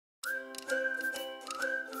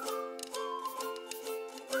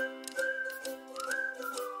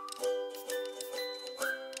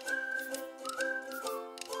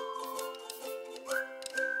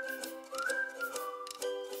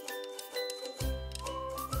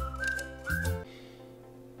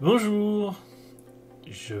Bonjour,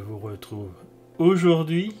 je vous retrouve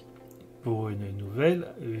aujourd'hui pour une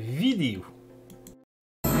nouvelle vidéo.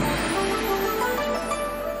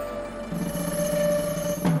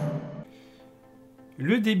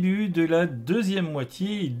 Le début de la deuxième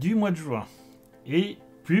moitié du mois de juin et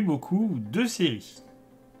plus beaucoup de séries.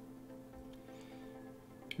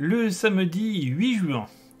 Le samedi 8 juin,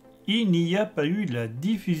 il n'y a pas eu la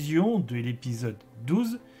diffusion de l'épisode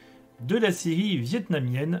 12 de la série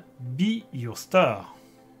vietnamienne Be Your Star.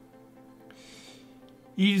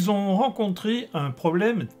 Ils ont rencontré un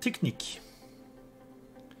problème technique.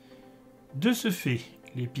 De ce fait,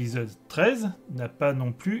 l'épisode 13 n'a pas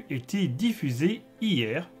non plus été diffusé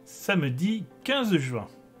hier, samedi 15 juin.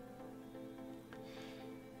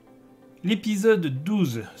 L'épisode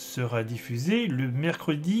 12 sera diffusé le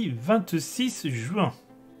mercredi 26 juin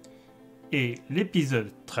et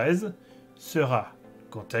l'épisode 13 sera,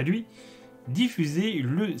 quant à lui, diffusé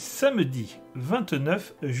le samedi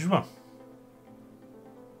 29 juin.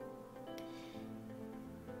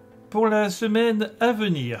 Pour la semaine à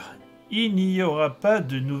venir, il n'y aura pas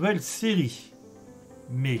de nouvelles séries,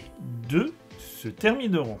 mais 2 se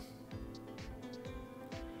termineront.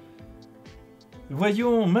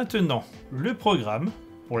 Voyons maintenant le programme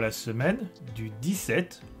pour la semaine du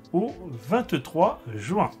 17 au 23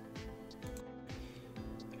 juin.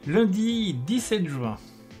 Lundi 17 juin.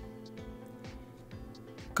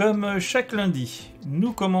 Comme chaque lundi,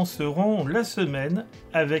 nous commencerons la semaine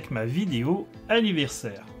avec ma vidéo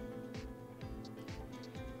anniversaire.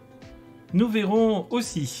 Nous verrons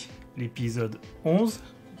aussi l'épisode 11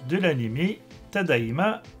 de l'anime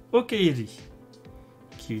Tadaima Okeiri,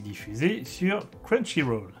 qui est diffusé sur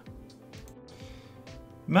Crunchyroll.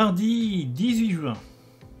 Mardi 18 juin.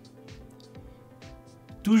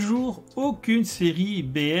 Toujours aucune série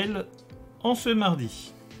BL en ce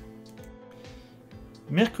mardi.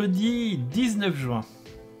 Mercredi 19 juin.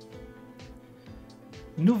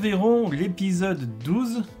 Nous verrons l'épisode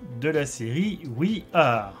 12 de la série We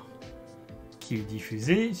Are, qui est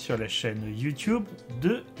diffusé sur la chaîne YouTube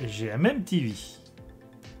de GMM-TV.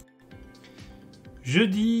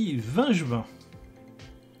 Jeudi 20 juin.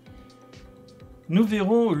 Nous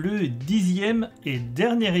verrons le 10e et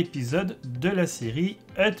dernier épisode de la série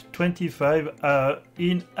At 25 Hours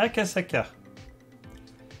in Akasaka.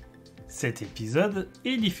 Cet épisode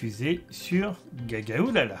est diffusé sur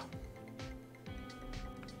Gagaoulala.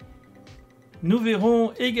 Nous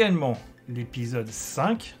verrons également l'épisode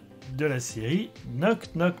 5 de la série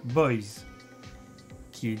Knock Knock Boys,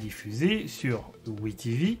 qui est diffusé sur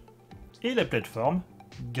WeTV et la plateforme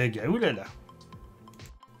Gagaoulala.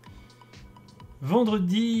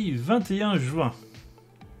 Vendredi 21 juin.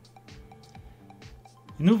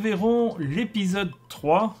 Nous verrons l'épisode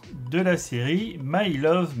 3 de la série My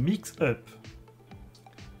Love Mix Up.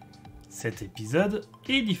 Cet épisode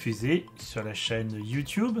est diffusé sur la chaîne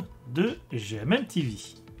YouTube de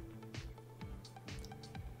GMM-TV.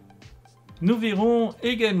 Nous verrons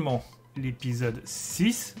également l'épisode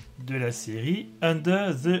 6 de la série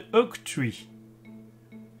Under the Oak Tree.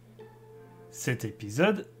 Cet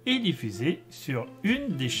épisode est diffusé sur une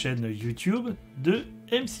des chaînes YouTube de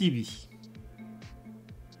MCV.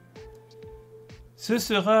 Ce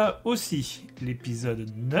sera aussi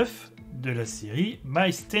l'épisode 9 de la série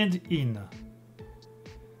My Stand-In.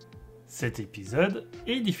 Cet épisode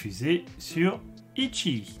est diffusé sur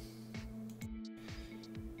Ichi.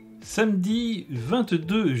 Samedi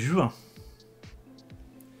 22 juin.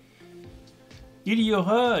 Il y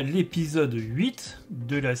aura l'épisode 8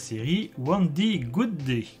 de la série Lundi Good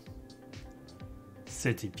Day.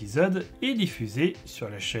 Cet épisode est diffusé sur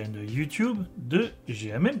la chaîne YouTube de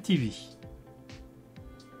GMM-TV.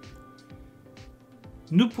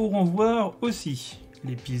 Nous pourrons voir aussi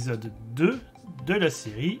l'épisode 2 de la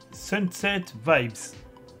série Sunset Vibes,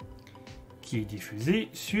 qui est diffusé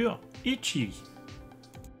sur Ichi.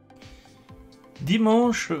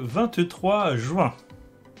 Dimanche 23 juin.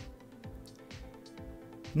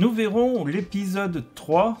 Nous verrons l'épisode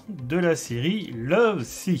 3 de la série Love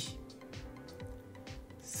Sea.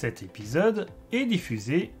 Cet épisode est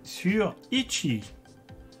diffusé sur Ichi.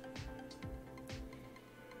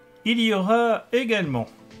 Il y aura également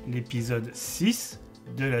l'épisode 6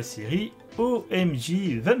 de la série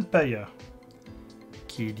OMG Vampire,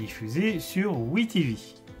 qui est diffusé sur WeTV.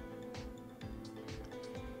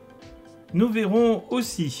 Nous verrons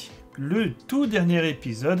aussi le tout dernier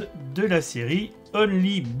épisode de la série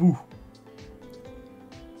Only Boo.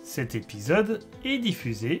 Cet épisode est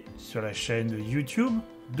diffusé sur la chaîne YouTube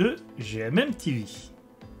de GMM-TV.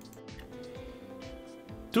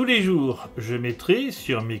 Tous les jours, je mettrai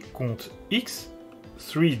sur mes comptes X,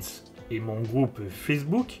 Threads et mon groupe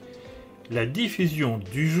Facebook la diffusion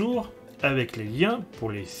du jour avec les liens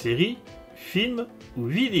pour les séries, films ou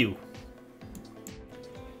vidéos.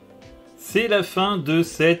 C'est la fin de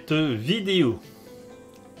cette vidéo.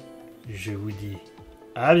 Je vous dis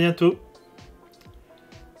à bientôt.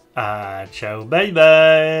 Ah, ciao, bye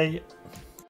bye.